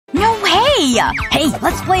idea. Hey,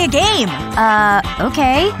 let's play a game.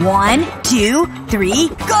 Okay. 1, 2, 3,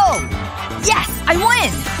 go! Yes! I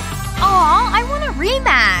win! Aw, I want a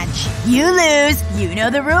rematch. You lose. You know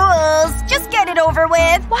the rules. Just get it over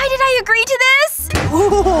with. Why did I agree to this?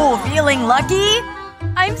 Ooh, feeling lucky?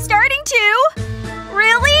 I'm starting to.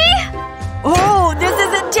 Really? Ooh, this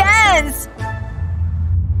is intense!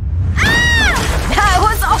 Ah! That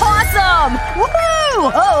was awesome!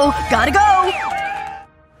 Woohoo! Oh, gotta go!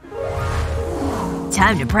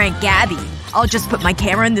 Time to prank Gabby. I'll just put my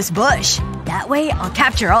camera in this bush. That way, I'll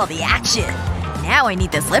capture all the action. Now I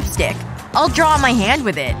need this lipstick. I'll draw on my hand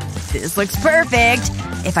with it. This looks perfect.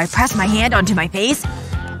 If I press my hand onto my face,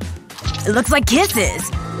 it looks like kisses.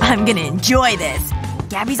 I'm gonna enjoy this.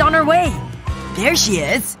 Gabby's on her way. There she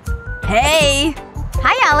is. Hey.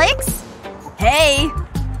 Hi, Alex. Hey.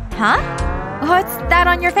 Huh? What's that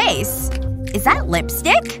on your face? Is that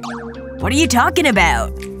lipstick? What are you talking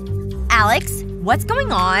about? Alex, what's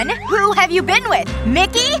going on? Who have you been with?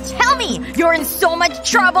 Mickey? Tell me! You're in so much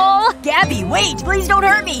trouble! Gabby, wait! Please don't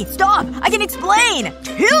hurt me! Stop! I can explain!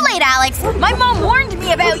 Too late, Alex! My mom warned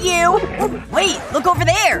me about you! Wait, look over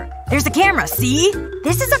there! There's a camera, see?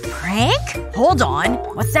 This is a prank? Hold on.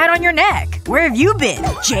 What's that on your neck? Where have you been?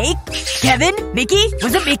 Jake? Kevin? Mickey?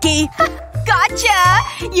 Was it Mickey?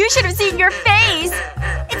 Gotcha! You should have seen your face!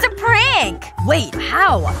 It's a prank! Wait,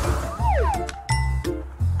 how?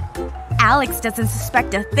 Alex doesn't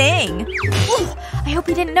suspect a thing. Ooh, I hope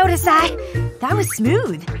he didn't notice that. That was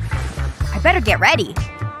smooth. I better get ready.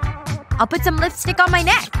 I'll put some lipstick on my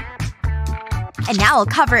neck. And now I'll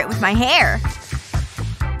cover it with my hair.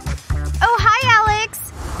 Oh, hi, Alex!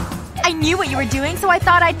 I knew what you were doing, so I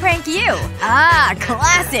thought I'd prank you. Ah,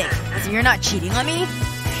 classic! So you're not cheating on me?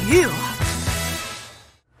 Phew.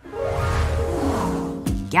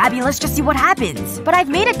 Gabby, let's just see what happens. But I've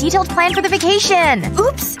made a detailed plan for the vacation.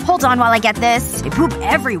 Oops. Hold on while I get this. They poop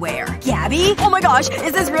everywhere. Gabby? Oh my gosh,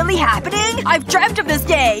 is this really happening? I've dreamt of this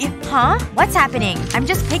day! Huh? What's happening? I'm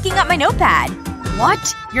just picking up my notepad.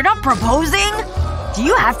 What? You're not proposing? Do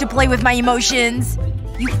you have to play with my emotions?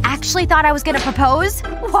 You actually thought I was gonna propose?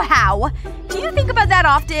 Wow. Do you think about that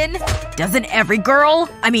often? Doesn't every girl?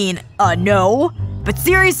 I mean, no. But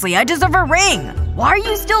seriously, I deserve a ring. Why are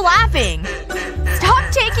you still laughing?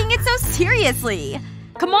 Stop taking it so seriously.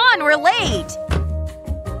 Come on, we're late.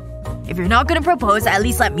 If you're not gonna propose, at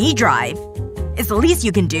least let me drive. It's the least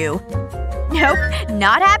you can do. Nope.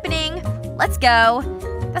 Not happening. Let's go.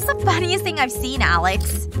 That's the funniest thing I've seen,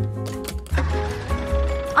 Alex.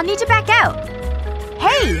 I'll need to back out.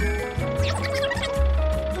 Hey!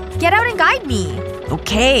 Get out and guide me.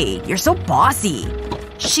 Okay, you're so bossy.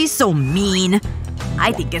 She's so mean.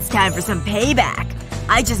 I think it's time for some payback.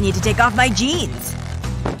 I just need to take off my jeans.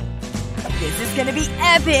 This is gonna be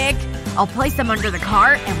epic! I'll place them under the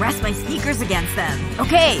car and rest my sneakers against them.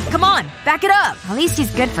 Okay, come on, back it up. At least he's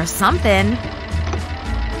good for something.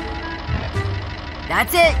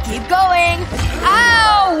 That's it, keep going.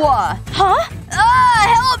 Ow! Huh? Ah,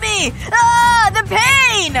 help me! Ah, the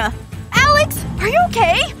pain! Alex, are you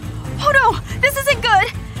okay? Oh no, this isn't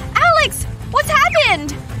good. Alex, what's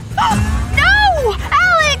happened? No!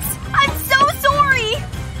 Alex! I'm so sorry!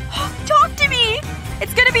 Talk to me!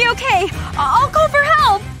 It's gonna be okay. I'll call for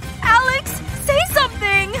help. Alex, say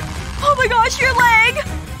something! Oh my gosh, your leg!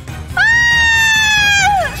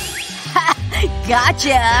 Ah!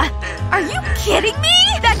 Gotcha! Are you kidding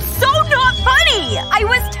me? That's so not funny! I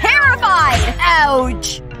was terrified!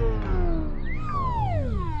 Ouch!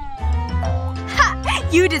 Ha!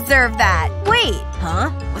 You deserve that. Wait. Huh?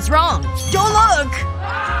 What's wrong? Don't look!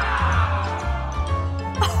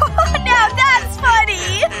 Now that's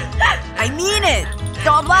funny! I mean it!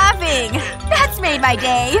 Stop laughing! That's made my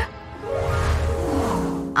day.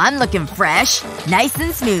 I'm looking fresh. Nice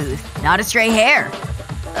and smooth. Not a stray hair.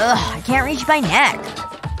 Ugh, I can't reach my neck.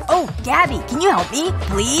 Oh, Gabby, can you help me?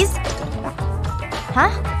 Please? Huh?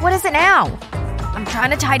 What is it now? I'm trying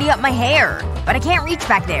to tidy up my hair. But I can't reach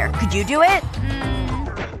back there. Could you do it?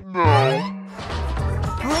 No.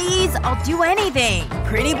 Please, I'll do anything.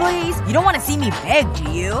 Pretty please? You don't want to see me beg, do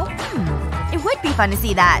you? It would be fun to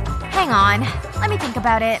see that. Hang on. Let me think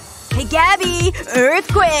about it. Hey, Gabby!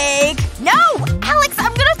 Earthquake! No! Alex,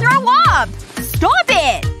 I'm gonna throw up! Stop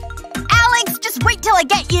it! Alex, just wait till I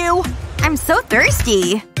get you! I'm so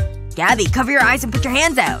thirsty. Gabby, cover your eyes and put your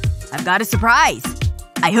hands out. I've got a surprise.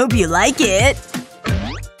 I hope you like it.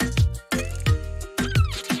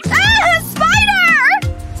 Ah!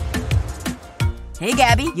 Spider! Hey,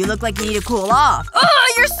 Gabby. You look like you need to cool off.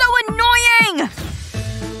 Ugh! You're so annoying!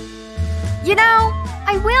 You know,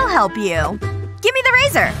 I will help you. Give me the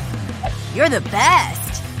razor. You're the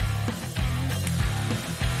best.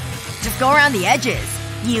 Just go around the edges.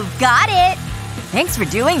 You've got it! Thanks for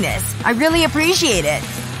doing this. I really appreciate it.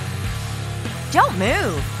 Don't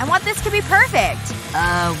move. I want this to be perfect.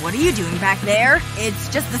 What are you doing back there? It's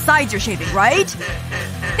just the sides you're shaping, right?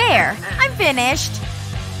 There. I'm finished.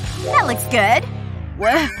 That looks good.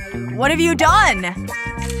 What have you done?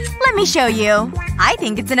 Let me show you. I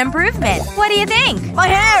think it's an improvement. What do you think? My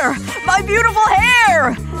hair! My beautiful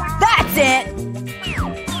hair! That's it!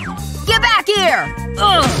 Get back here!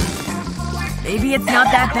 Ugh. Maybe it's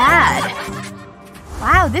not that bad.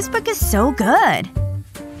 Wow, this book is so good.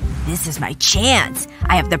 This is my chance.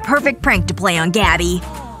 I have the perfect prank to play on Gabby.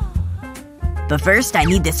 But first, I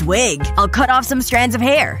need this wig. I'll cut off some strands of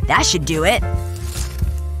hair. That should do it.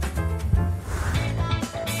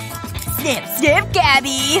 Snip, snip,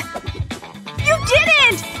 Gabby! You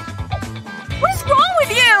didn't! What is wrong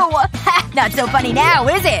with you? Ha! Not so funny now,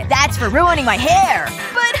 is it? That's for ruining my hair.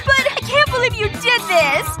 But I can't believe you did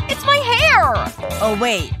this! It's my hair! Oh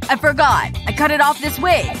wait, I forgot. I cut it off this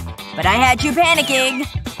wig. But I had you panicking.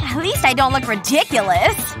 At least I don't look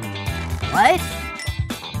ridiculous. What?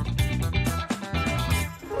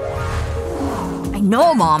 I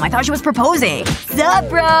know, Mom. I thought she was proposing. Sup,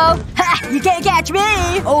 bro? Ha! You can't catch me!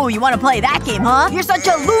 Oh, you wanna play that game, huh? You're such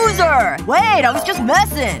a loser! Wait, I was just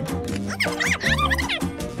messing.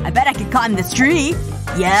 I bet I could climb this tree.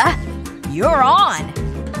 Yeah? You're on.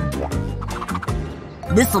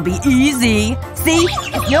 This'll be easy. See?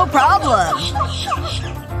 It's no problem.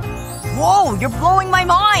 Whoa, you're blowing my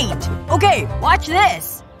mind! Okay, watch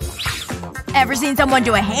this. Ever seen someone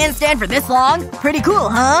do a handstand for this long? Pretty cool,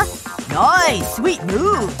 huh? Nice! Sweet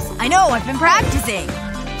moves! I know, I've been practicing.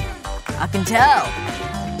 I can tell.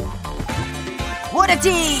 What a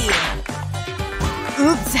team!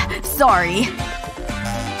 Oops. Sorry.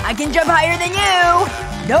 I can jump higher than you!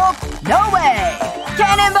 Nope. No way!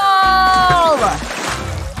 Cannonball!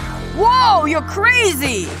 Whoa, you're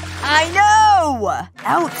crazy! I know!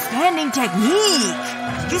 Outstanding technique!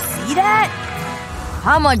 Did you see that?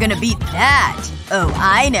 How am I gonna beat that? Oh,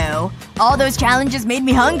 I know. All those challenges made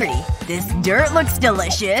me hungry. This dirt looks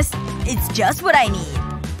delicious. It's just what I need.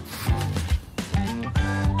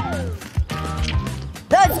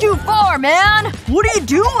 That's too far, man! What are you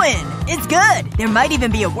doing? It's good. There might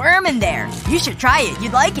even be a worm in there. You should try it.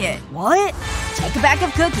 You'd like it. What? Take a bag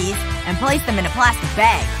of cookies and place them in a plastic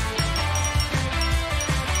bag.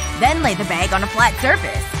 Then lay the bag on a flat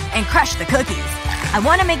surface and crush the cookies. I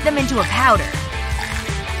want to make them into a powder.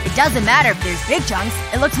 It doesn't matter if there's big chunks,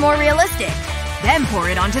 it looks more realistic. Then pour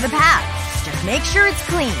it onto the path. Just make sure it's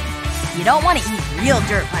clean. You don't want to eat real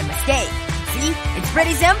dirt by mistake. See? It's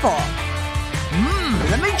pretty simple.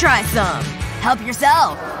 Let me try some. Help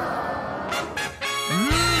yourself.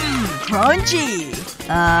 Crunchy.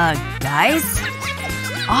 Guys?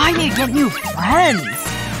 Oh, I need to get new friends.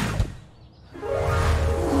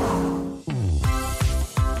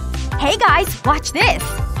 Hey guys, watch this.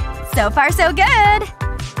 So far so good.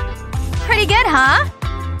 Pretty good, huh?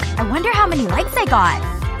 I wonder how many likes I got.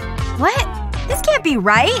 What? This can't be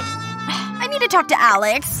right. I need to talk to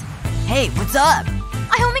Alex. Hey, what's up?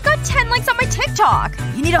 I only got 10 likes on my TikTok.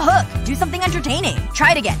 You need a hook. Do something entertaining.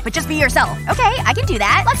 Try it again, but just be yourself. Okay, I can do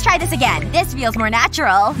that. Let's try this again. This feels more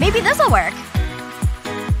natural. Maybe this'll work.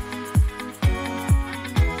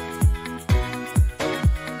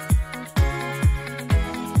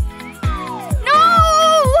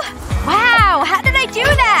 Do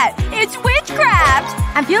that! It's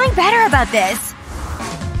witchcraft! I'm feeling better about this.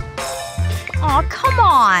 Aw, come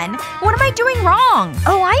on. What am I doing wrong?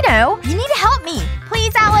 Oh, I know. You need to help me.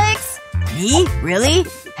 Please, Alex. Me? Really?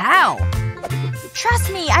 How?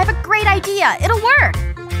 Trust me, I have a great idea. It'll work.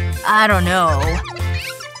 I don't know.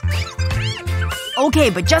 Okay,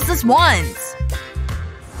 but just this once.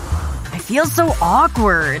 I feel so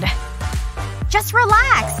awkward. Just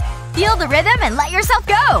relax. Feel the rhythm and let yourself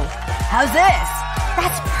go. How's this?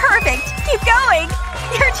 That's perfect! Keep going!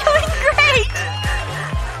 You're doing great!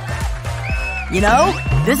 You know,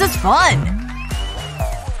 this is fun.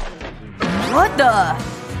 What the?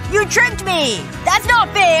 You tricked me! That's not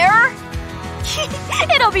fair!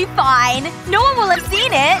 It'll be fine. No one will have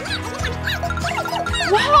seen it.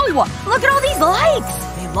 Whoa! Look at all these likes!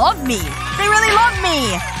 They love me. They really love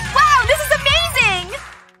me! Wow, this is amazing!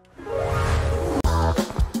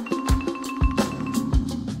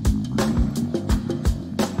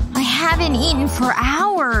 I haven't eaten for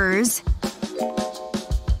hours.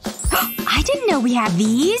 I didn't know we had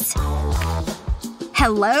these.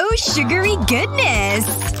 Hello, sugary goodness.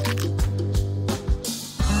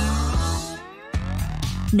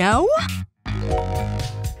 No?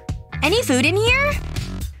 Any food in here?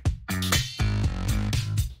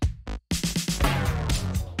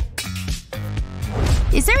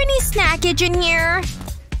 Is there any snackage in here?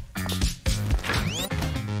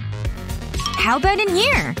 How about in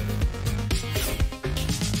here?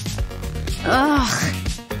 Ugh.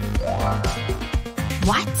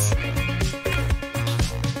 What?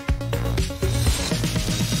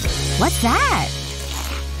 What's that?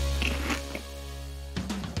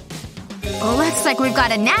 Looks like we've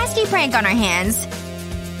got a nasty prank on our hands.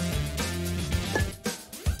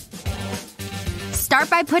 Start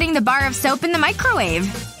by putting the bar of soap in the microwave.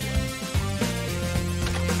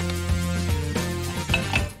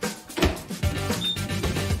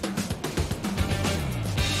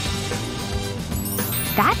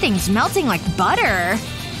 That thing's melting like butter.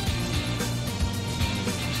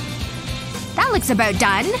 That looks about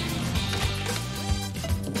done.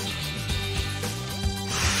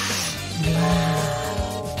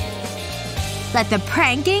 Let the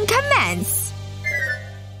pranking commence.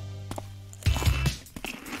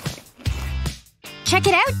 Check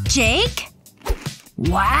it out, Jake.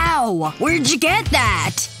 Wow! Where'd you get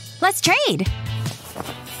that? Let's trade.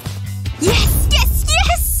 Yes! Yes!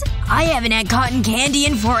 Yes! I haven't had cotton candy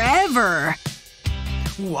in forever.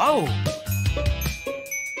 Whoa.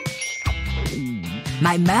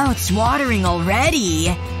 My mouth's watering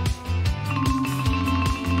already.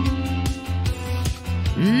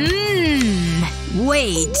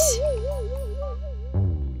 Wait.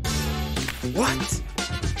 What?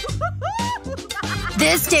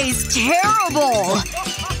 This tastes terrible!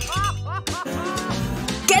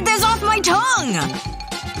 Get this off my tongue!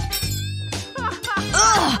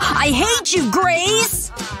 Ugh! I hate you,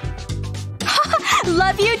 Grace!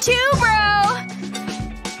 Love you too, bro!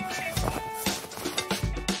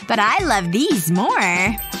 But I love these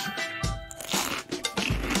more.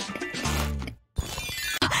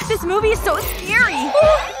 This movie is so scary!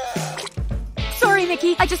 Sorry,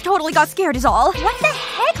 Mickey. I just totally got scared is all. What the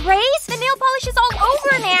heck, Grace? The nail polish is all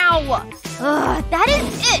over now! Ugh, that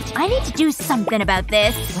is it! I need to do something about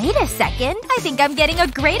this. Wait a second. I think I'm getting a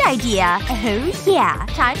great idea. Oh yeah.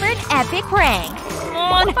 Time for an epic prank.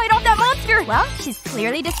 Come on, fight off that monster! Well, she's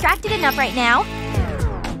clearly distracted enough right now.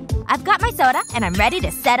 I've got my soda, and I'm ready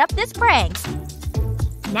to set up this prank.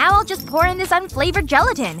 Now I'll just pour in this unflavored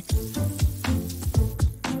gelatin.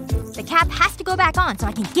 The cap has to go back on so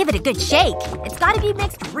I can give it a good shake. It's gotta be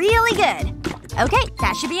mixed really good. Okay,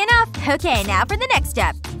 that should be enough. Okay, now for the next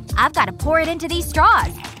step. I've gotta pour it into these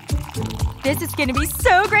straws. This is gonna be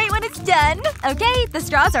so great when it's done. Okay, the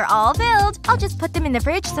straws are all filled. I'll just put them in the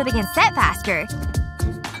fridge so they can set faster.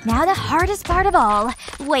 Now the hardest part of all.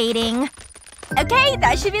 Waiting. Okay,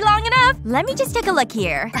 that should be long enough. Let me just take a look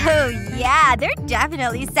here. Oh yeah, they're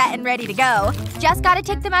definitely set and ready to go. Just gotta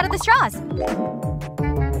take them out of the straws.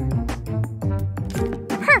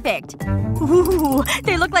 Perfect. Ooh,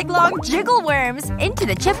 they look like long jiggle worms. Into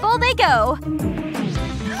the chip bowl they go.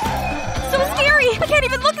 So scary! I can't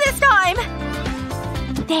even look this time!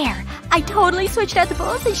 There. I totally switched out the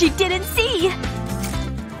bowls and she didn't see.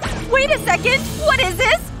 Wait a second. What is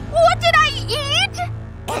this? What did I eat?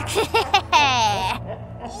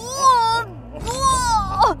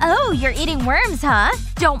 Oh, you're eating worms, huh?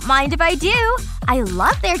 Don't mind if I do. I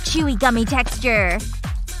love their chewy gummy texture.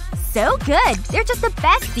 So good. They're just the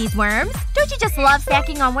best, these worms. Don't you just love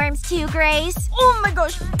snacking on worms too, Grace? Oh my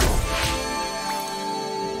gosh.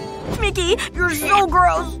 Mickey, you're so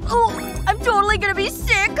gross. Oh, I'm totally gonna be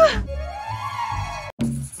sick.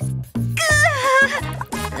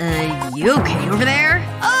 You okay over there?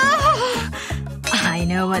 I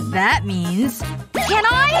know what that means. Can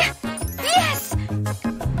I? Yes!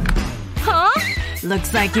 Huh?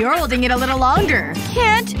 Looks like you're holding it a little longer.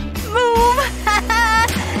 Can't move.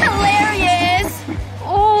 Hilarious!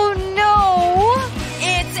 Oh no!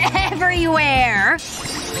 It's everywhere!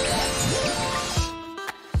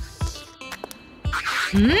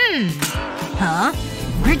 Huh?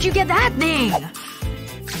 Where'd you get that thing?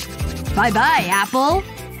 Bye-bye, Apple.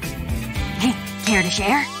 Hey, care to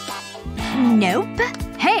share? Nope.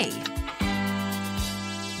 Hey.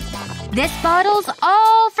 This bottle's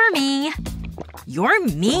all for me. You're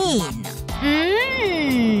mean.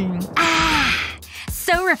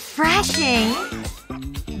 So refreshing.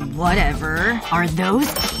 Whatever. Are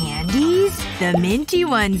those candies? The minty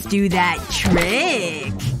ones do that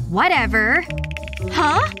trick. Whatever.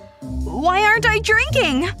 Huh? Why aren't I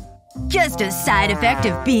drinking? Just a side effect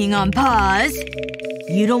of being on pause.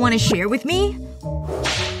 You don't want to share with me?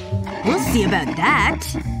 We'll see about that.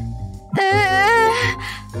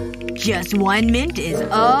 Just one mint is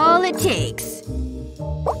all it takes.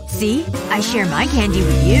 See? I share my candy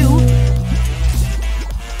with you.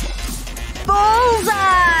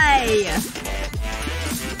 Bullseye!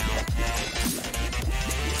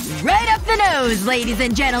 Right up up the nose, ladies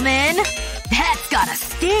and gentlemen! That's gotta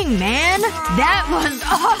sting, man! That was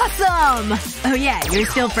awesome! Oh yeah, you're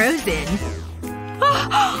still frozen.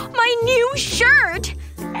 My new shirt!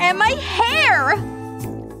 And my hair!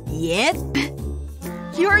 Yep.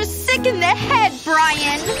 You're sick in the head,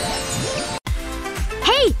 Brian!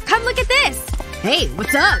 Hey, come look at this! Hey,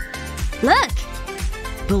 what's up? Look!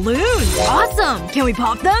 Balloons! Awesome! Can we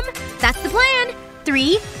pop them? That's the plan!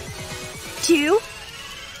 3, 2,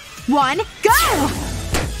 1, go!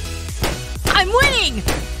 I'm winning!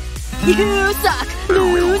 You suck,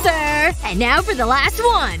 loser! And now for the last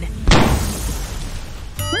one!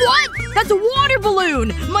 What? That's a water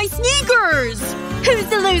balloon! My sneakers! Who's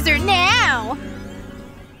the loser now?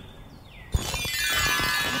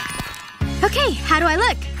 Okay, how do I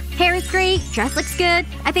look? Hair is great, dress looks good.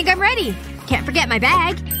 I think I'm ready. Can't forget my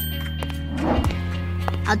bag.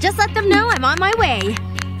 I'll just let them know I'm on my way.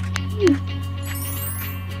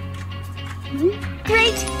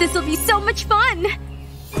 Great! This'll be so much fun!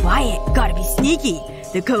 Quiet. Gotta be sneaky.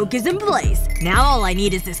 The Coke is in place. Now all I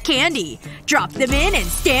need is this candy. Drop them in and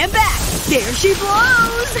stand back. There she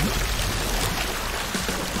blows!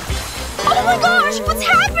 Oh my gosh! What's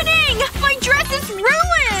happening? My dress is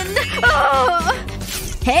ruined! Ugh.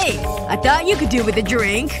 Hey, I thought you could do with a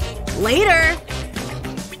drink. Later.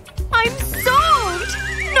 I'm soaked!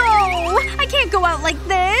 No! I can't go out like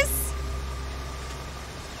this!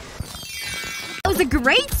 That was a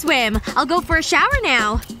great swim! I'll go for a shower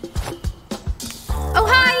now. Oh,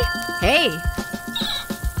 hi! Hey.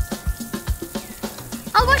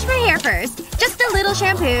 I'll wash my hair first. Just a little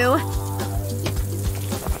shampoo.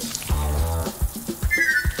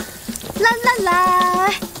 La la la!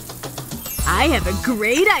 I have a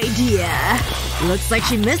great idea. Looks like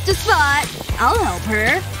she missed a spot. I'll help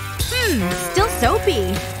her. Still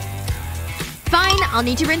soapy. Fine, I'll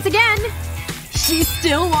need to rinse again. She's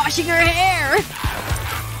still washing her hair.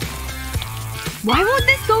 Why won't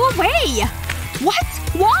this go away? What?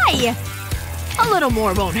 Why? A little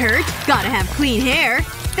more won't hurt. Gotta have clean hair.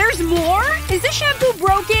 There's more? Is this shampoo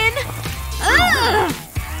broken? Ugh!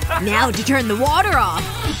 Now to turn the water off.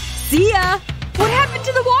 See ya! What happened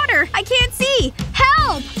to the water? I can't see!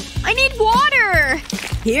 Help! I need water!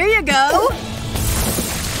 Here you go.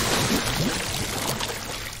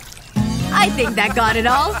 I think that got it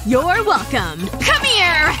all. You're welcome. Come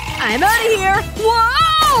here! I'm out of here.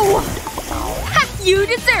 Whoa! You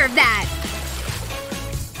deserve that!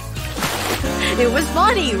 It was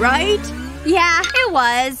funny, right? Yeah, it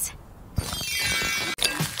was.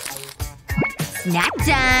 Snack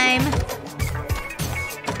time!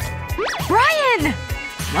 Brian!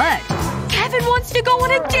 What? Kevin wants to go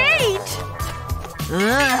on a date!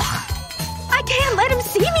 Ugh. I can't let him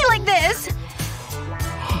see me like this!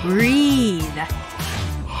 Breathe.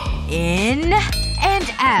 In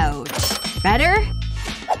and out. Better?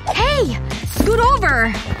 Hey! Scoot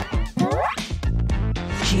over!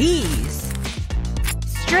 Jeez.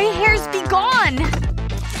 Stray hairs be gone!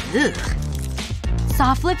 Ugh.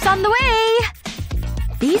 Soft lips on the way!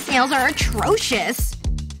 These nails are atrocious.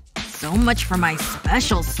 So much for my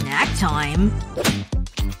special snack time.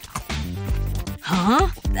 Huh?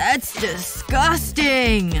 That's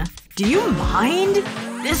disgusting. Do you mind?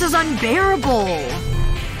 This is unbearable.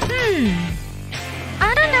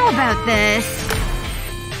 I don't know about this.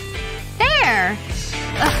 There!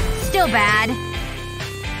 Ugh, still bad.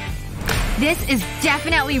 This is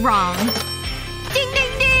definitely wrong. Ding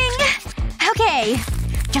ding ding! Okay.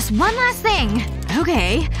 Just one last thing.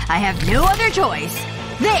 Okay. I have no other choice.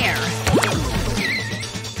 There!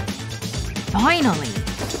 Finally.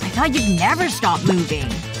 I thought you'd never stop moving.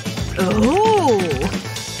 Oh!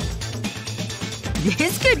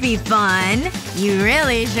 This could be fun. You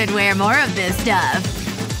really should wear more of this stuff.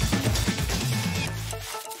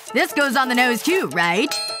 This goes on the nose too,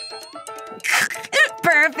 right?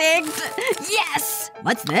 Perfect! Yes!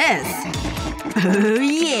 What's this? Oh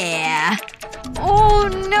yeah. Oh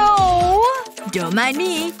no! Don't mind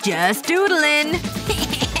me. Just doodling.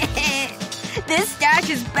 This stash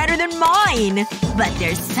is better than mine. But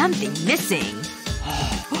there's something missing.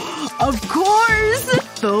 Of course!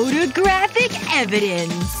 Photographic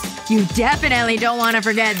evidence. You definitely don't want to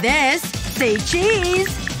forget this. Say cheese.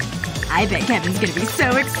 I bet Kevin's gonna be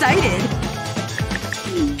so excited.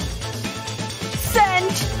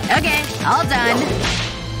 Sent! Okay, all done.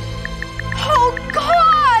 Oh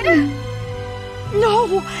god!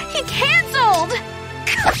 No! He cancelled!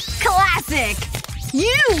 Classic!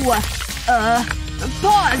 You!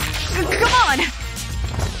 Pause. Come on!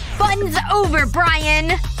 Fun's over,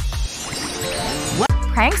 Brian!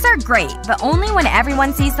 Pranks are great, but only when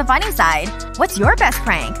everyone sees the funny side. What's your best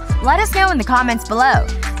prank? Let us know in the comments below.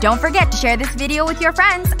 Don't forget to share this video with your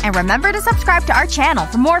friends, and remember to subscribe to our channel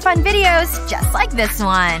for more fun videos just like this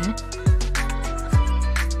one.